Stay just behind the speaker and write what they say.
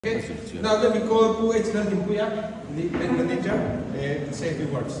Okay. Now let me call Pu H. Limpuya, the manager, to say a few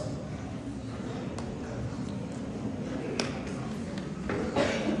words.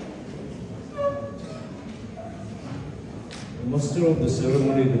 Master of the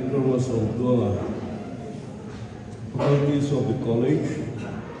ceremony, Dr. Abdullah, faculties of the college,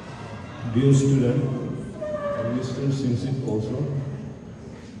 dear student, and Mr. Simsip also.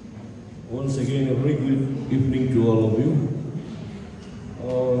 Once again, a very good evening to all of you.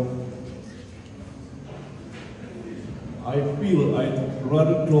 I feel I'd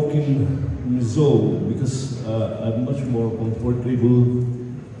rather talk in Mizo because I'm much more comfortable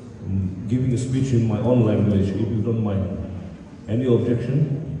giving a speech in my own language, if you don't mind. Any objection?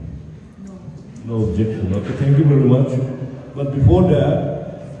 No. No objection. Okay, thank you very much. But before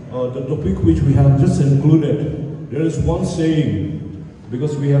that, the topic which we have just included, there is one saying,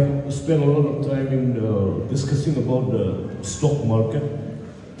 because we have spent a lot of time in discussing about the stock market,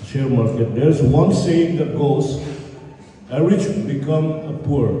 share market. There is one saying that goes, a rich become a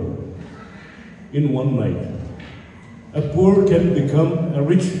poor in one night. A poor can become a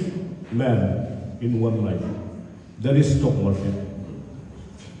rich man in one night. That is stock market.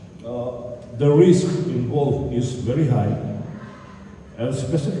 The risk involved is very high. And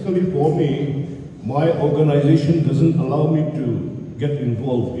specifically for me, my organization doesn't allow me to get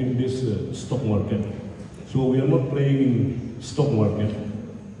involved in this stock market. So we are not playing in stock market.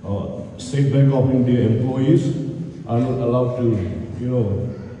 State Bank of India employees are not allowed to,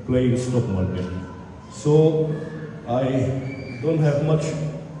 play in stock market. So I don't have much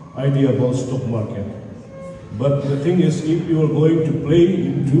idea about stock market. But the thing is, if you are going to play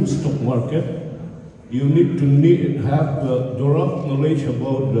into stock market, you need to have the thorough knowledge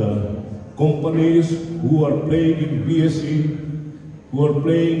about the companies who are playing in BSE, who are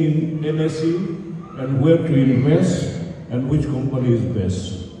playing in NSE, and where to invest, and which company is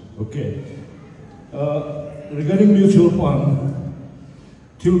best. Okay. Regarding mutual fund,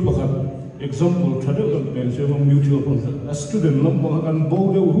 example, traditional pension mutual fund, a student can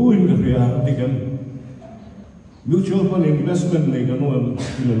bow who in the real mutual fund investment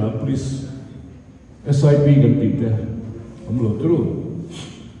like please SIP can be there. True.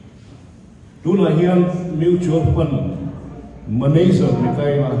 Tuna here mutual fund manager.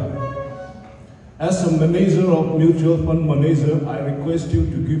 As a manager of mutual fund manager, I request you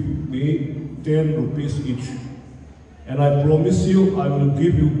to give me 10 rupees each. And I promise you, I will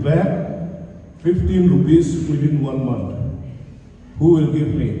give you back 15 rupees within 1 month. Who will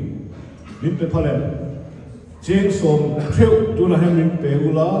give me? Minte Palen. Cheng som treu tu na hemin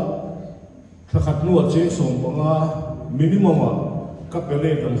peula. Takatnua cheng som panga minimum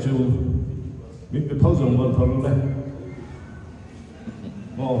kapele tang chu. Minte thousand one parule.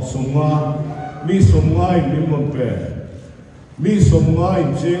 Oh, songa. Mi somngai minimum pe. Mi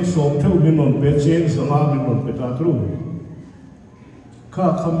somngai cheng som treu minimum pe cheng sama minimum pe ta tru.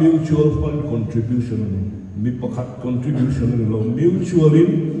 Ka mutual fund contribution mi pakat contribution lo mutual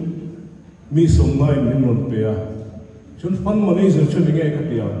in mi somngai minimum pe a. Chun fund manager chun ngai ka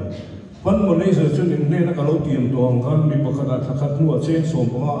dia. Fund manager chun ne na ka lo tiam tong kan mi pakat thakat nu cheng som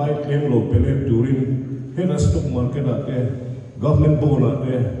pa ai claim lo pele turin he stock market a ke government bond a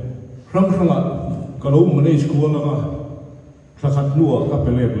ke kalau manage kuala ka thakat nuwa ka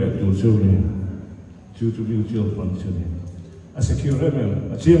pelek le tu chuni chu mutual fund chuni a secure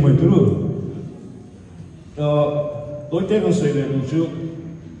mel a chiang mai tru doi te kan sei le chu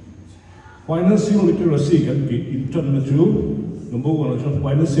financial literacy kan ki intern na chu number 1 chu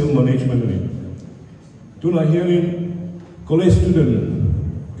financial management ni tu na here in college student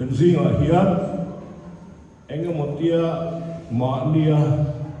kan zinga here engamotia ma nia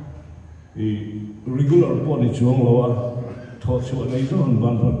regular poni chuang lowa thot chu nei zo han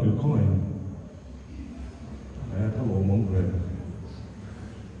ban phot ke khoi ta lo mong re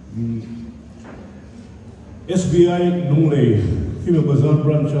SBI Lunglei Hime Bazar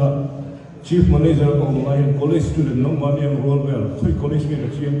branch chief manager online college student nong maniang role well khoi college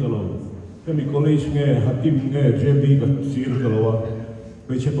nge chiang talo kami college nge hatim nge JB ka sir talo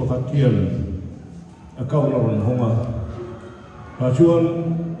pe che pakatian account ron honga chuan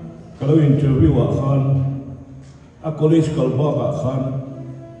kalau interview akan, a college kalba akan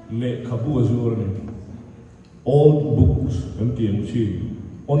le kabu azur ni, old books nanti chi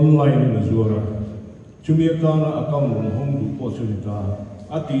online ni azura, cuma kana account hong du posunita,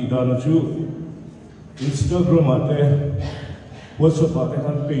 ati dana chu Instagram ate, WhatsApp ate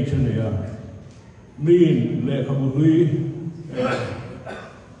kan page ni ya, min le kabu lui,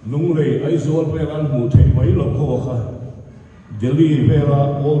 Lunglei aizol peran mutai mai lokho ka. Delhi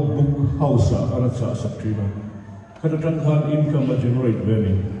vera old book house karena sa saktrina. khát trăng khan income mà generate về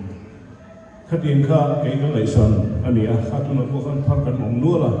này khát tiền kha cái lại san anh ấy khát tu nó có khan phát cần mong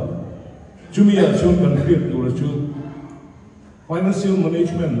nua là chúng mình chọn cần biết tu là chú financial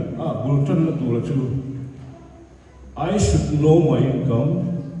management bull chân là tu là chú I should know my income,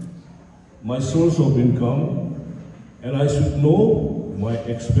 my source of income, and I should know my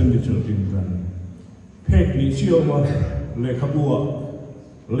expenditure income. Pek ni chiao ma le khabua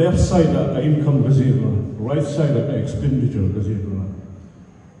left side la income ka zero, right side la expenditure ka zero.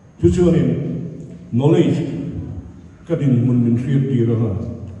 Chu chuanin knowledge ka din mun min thriat ti ra ha.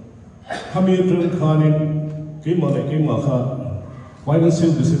 Khami tran khanin ke ma kha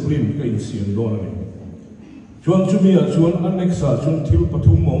financial discipline ka insian don ni. Chuan chumia chuan anexa chuan thil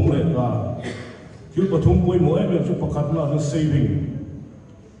pathum mong le ka thil pathum poi mo em chu pakhat na saving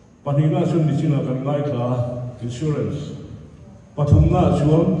panina chuan ni china kan ngai ka insurance pathum na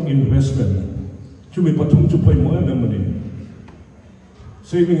chuan investment chumi pathum chu poi mo em mani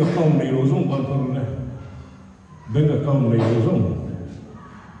saving account nei ro zong ban thon le bank account nei ro zong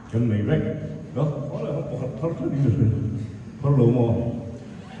kan nei vek đó là một học thao thức đi rồi thao lộ mò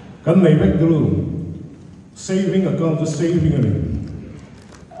kan nei vek dulu saving account to saving ani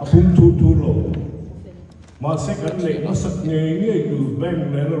apum tu lo ma second le asak nge to bank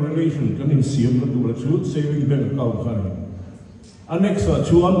relation kan in siam la tu la chu saving bank account kan annexa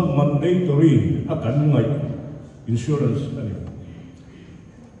chuan mandatory akan ngai insurance ani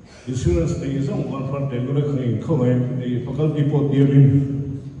insurance nei zong one front ten lo khang khong ai faculty pot dealing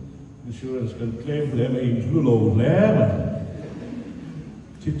insurance can claim them in lo lem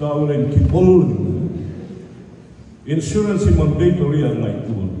chitau len kipol insurance is mandatory and like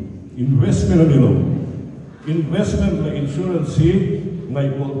tool. Investment ni lo. Investment la insurance si ngai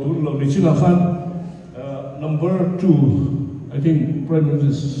po tool lo ni china khan number 2 I think prime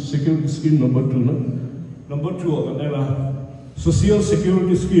minister's security scheme number 2 no. Number 2 kan ela social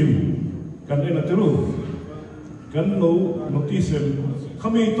security scheme kan ela teru kan lo notice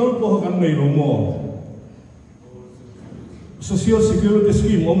kami tol po kan nei lo mo social security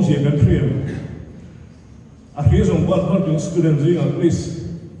scheme om si kan free here's one part students at least.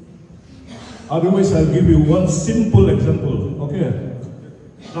 Otherwise, I'll give you one simple example. Okay.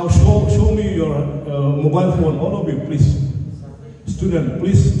 Now show me your mobile phone. All of you, please. Student,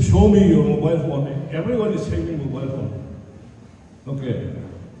 please show me your mobile phone. Everyone is having mobile phone. Okay.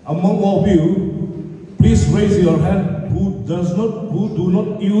 Among all of you, please raise your hand who do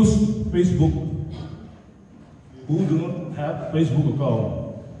not use Facebook. Who do not have Facebook account.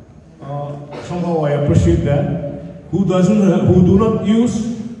 Somehow I appreciate that. Who do not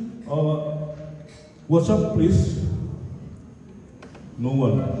use WhatsApp, please? No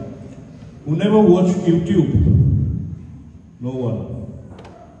one. Who never watch YouTube? No one.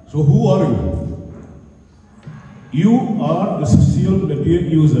 So who are you? You are the social media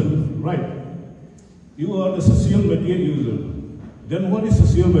user, right? You are the social media user. Then what is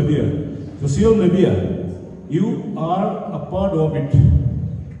social media? Social media, you are a part of it.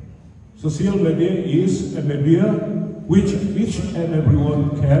 Social media is a media which each and everyone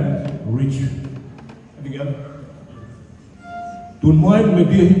can reach. And again, to my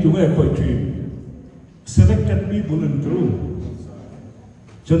media to a country, selected people in the room.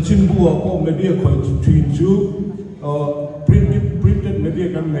 Chanchin Bua ko media country to printed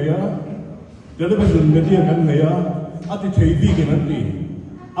media kan naya, television media kan naya, ati TV kan nanti.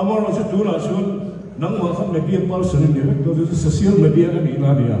 Amar macam tu lah so, nang macam media person ini, tu social media kan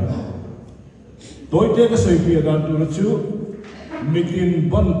inania. Doi te ka sai pia dan tu chu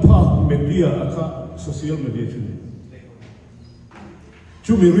mikin ban pa media aka social media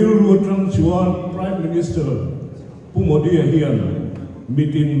chu mi riu ru trang chuan prime minister pumodia hian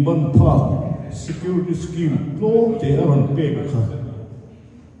mikin ban pa security scheme lo te aron pe ka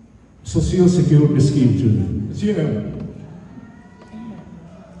social security scheme chu chiang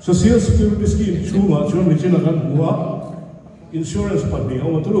social security scheme chu ma chu mi china kan huwa insurance pa ni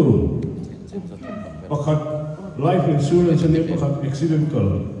o tu pakhat life insurance and pakhat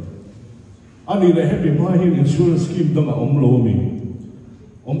accidental ani le happy mahin insurance scheme dama omlo mi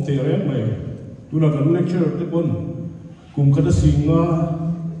omte ren mai tuna kan lecture te pon kum kada singa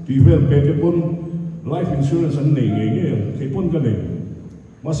tivel pe te pon life insurance an nei nge ke pon ka nei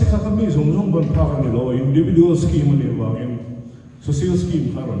masika kami zong ban pa kan lo individual scheme ni wa en social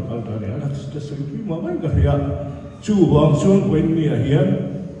scheme karon kalta ne ala just so ma mai ka ya chu wang chuan wen ni a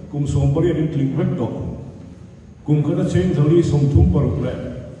hian kum som pari in kling vek to kum kada cheng thali som thum par le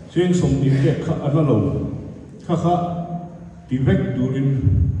cheng som ni ke kha ana lo kha ti vek durin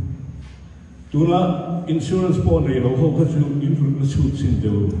tuna insurance po nei lo ho kha chu in chu sin de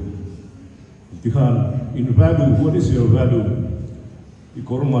Tihan in value, what is your value?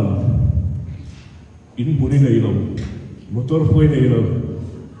 Ikorman in muni na ilaw, motor po na ilaw,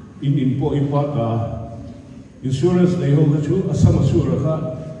 in po ipaka, insurance na ilaw kachu, asama sura ka,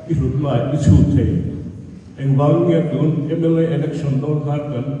 ilutmay, ichute. Ang bagong yan doon, MLA election doon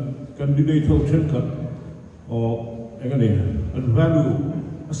kan candidate election kan, o ang ano ang value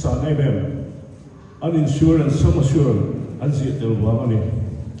asanay na an insurance, sama sura, an siya telwa ka niya.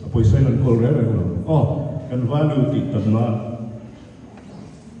 Apoy sa'yo ng call rin ako. Ang value di tadnaan.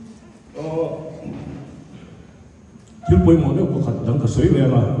 Tilpoy mo na ko katdang kasoy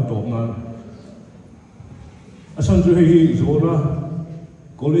lera ito nga. Asan siya hi zona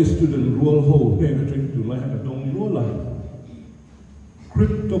college student rural ho hey na tring to lahat atong lola.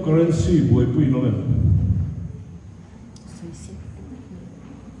 Cryptocurrency buhay puy naman.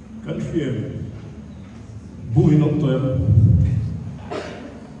 Country buhay nung to yan.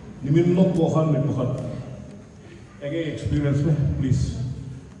 Nimin nok po kan may pakat. Ege experience me, please.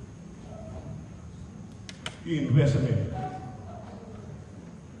 I-invest me.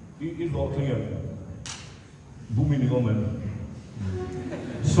 I-lock yan. Bumi ni Omen.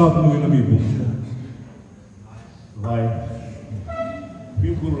 Sab nung inamibong siya. Right.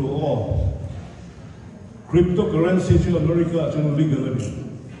 Pingkuro, cryptocurrency siya Amerika siya legal na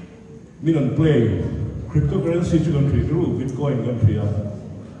minan play. Cryptocurrency siya country, true, Bitcoin country ya.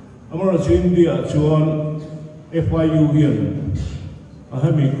 Amara sa India, chuan FIU yan.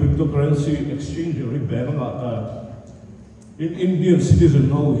 Ahami cryptocurrency exchange ribbon nga in Indian citizen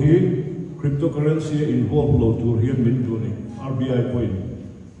now he cryptocurrency involved lo tur here min duni RBI point.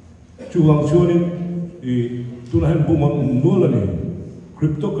 Chuang chuanin tunahan bumang nula ni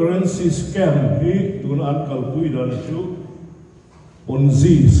cryptocurrency scam he tunaan kalpui dan chu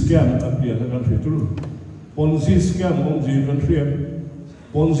Ponzi scam at the country true. Ponzi scam on the country.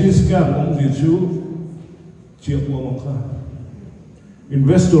 Ponzi scam on the Jew, siap ka.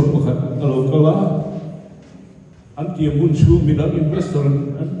 Investor pakat kalau kala, anti muncul minat investor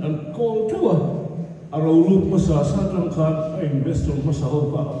an call tua, araulu masa sadangkan investor masa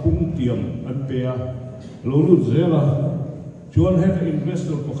hoka pun tiam an pea, lalu zela, jual head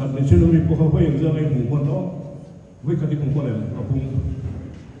investor pakat ni cenderung pakat yang jangan mungkin no, mereka di mungkin apung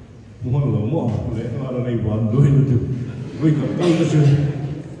mungkin lo mau, boleh ada nih bandu itu, mereka tahu tu.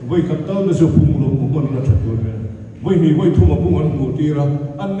 Wai katau na sa pumulo mukon na chatur na. Wai ni wai thuma pungan mutira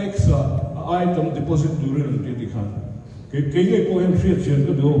anexa item deposit durin ang titikan. Kaya ko ang shit siya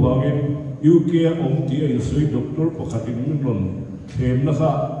ka do bagay UK om dia isui doktor pakatin minron. Hem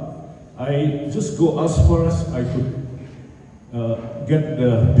naka I just go as far as I could get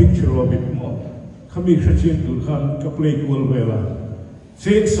the picture of it more. Kami siya turkan ka play cool bela.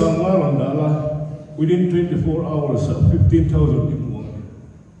 Said sangaran dala within 24 hours 15,000 people.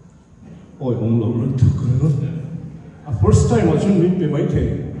 Oi, ông lâu lớn thực rồi. First time mà chúng mình bị mấy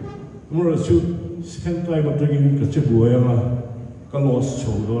thế, mà là chú second time mà chúng cái chế bùa yang là cái loss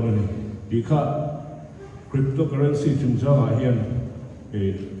sầu đó này, đi cả cryptocurrency chúng ta là hiện,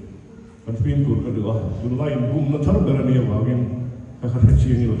 cái phim của cái đó, chúng lại boom nó thở bера này vào cái cái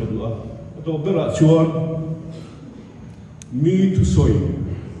chuyện như cái đó, đó bera chuan, me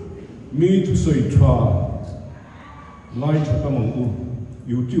to soy tra, lại cho các mong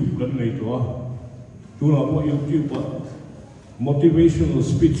YouTube kan này đó, tu nào có YouTube motivational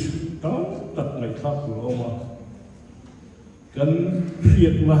speech, tao tắt này khác của ông mà, kan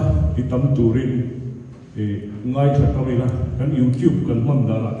viết là đi tâm turin, ngay thật cái là kan YouTube kan mần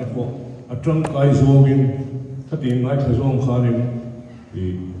đã là cái bộ, trong cái zongin, cái tiền ngay thật zong khanim,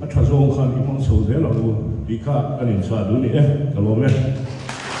 thật zong khan đi mang sầu thế là luôn, đi khác cái hình sao đó nè, cái lỗ này.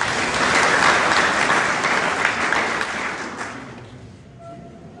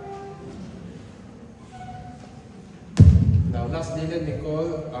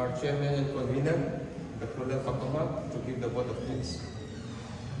 Our chairman and convener, Dr. Fakoma, to give the vote of thanks.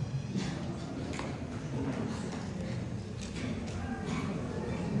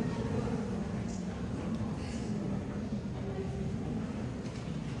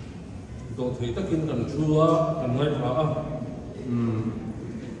 Đồ thị tất nhiên cần chua, cần ngay phá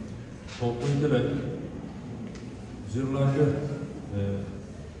hộp quân thế này dương lai kia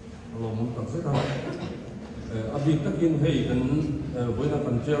lòng muốn tặng rất là abdi tất nhiên hay cần với là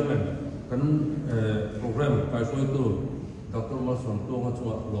cần chairman cần program cái số itu Dr. Mason tu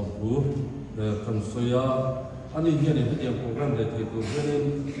ngacua lòng bu cần soya anh ấy hiện nay program để thì tu nên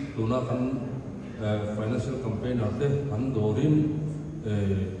tu na cần financial campaign ate cần dorin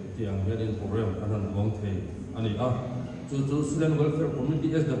tiang hiện program anh ngong thei anh ấy chú student welfare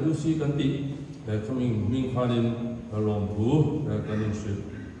committee SWC kan ti coming ming khalin lòng bu kan in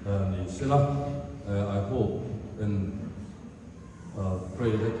I hope and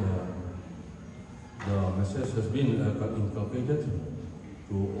pray that the message has been inculcated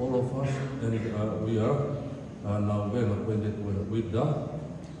to all of us, and we are now well acquainted with the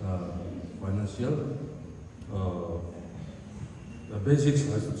financial basics,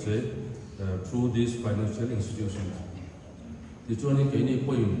 I should say, through these financial institutions. The journey kini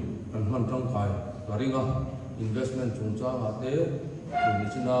point and mantang kai karinga investment chungcha ate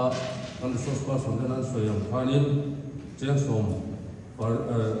nichina and source person and soyam kanin changsom for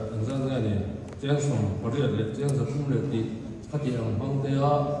anzangani changsom for the change of community kati ang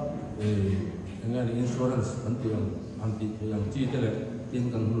bangtea insurance anti yang chitele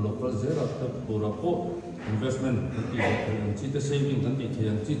in kan local zero purapo investment anti chite saving anti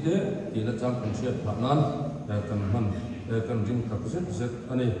yang chite ina chang kan share phanan kan man kan ring kapset set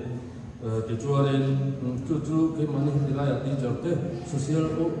ani tichuarin chu ke mani hilaya teacher te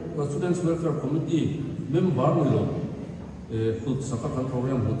social students welfare committee member lo food saka kan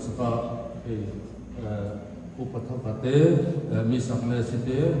program food saka upathapate miss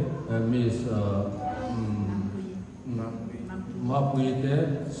Agnesite miss mapuite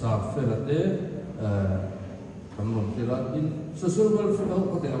sarfelate kanon tira in social welfare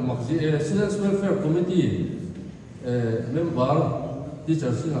students welfare committee member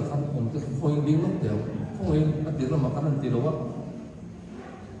teachers sing akan untuk point ding nok dia point adira makanan tirawa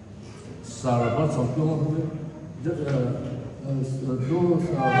sarabal sompiong those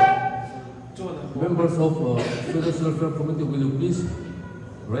members of students welfare committee, will you please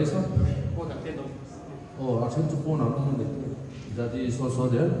rise up? Oh, action to phone that is also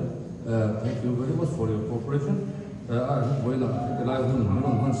there. Thank you very much for your cooperation. I will not allow him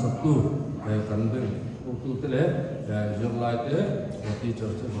to to tele jom lai te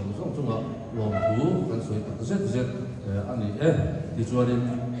teacher che long song chunga long bu kan soi ta zet ani teacherin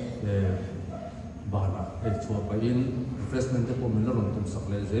bana chua pa in refreshment te po min lo tum sak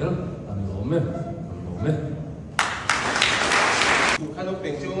le zel ani lo me khanok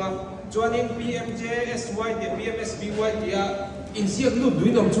peng chunga chuanin PMJSY te PMSBY tia in siak lu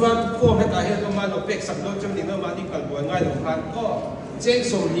duinom chuan form heta he ma lo pek sak lo chang ding ma di kal buan ngai lo khan ko cheng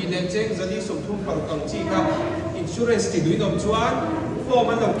som ni le cheng zali som thum par kang chi ka insurance ti duinom chuan form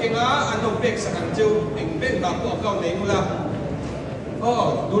an lo kenga an lo pek sak an chu eng ben ba ko account nei mula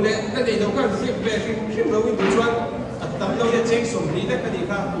du le na dei do kan siak be kim lo in chuan at tam lo le cheng som ni le ka di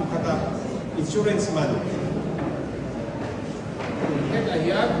ka tu khata insurance man heta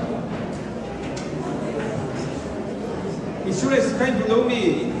hian insurance kind below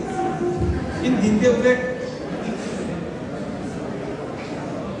me in detail vek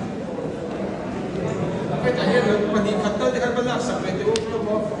kaya hian pani khatal de kan bala sak me de o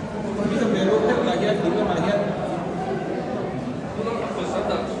mo mi na mero ke la hian ding ma hian kuno ko sa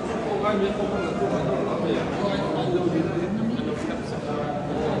da ko ga me ko na ko na me ya ko ai lo di ano step sa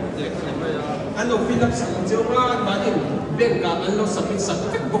de ka ma ya ano fill up sa jo ra ma din ben ka ano submit sa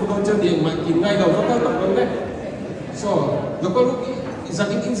ko do chen ding ma kin ngai do ko ta ko le so local is a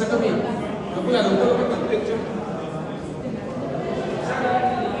meeting sa kami. Kapag local ka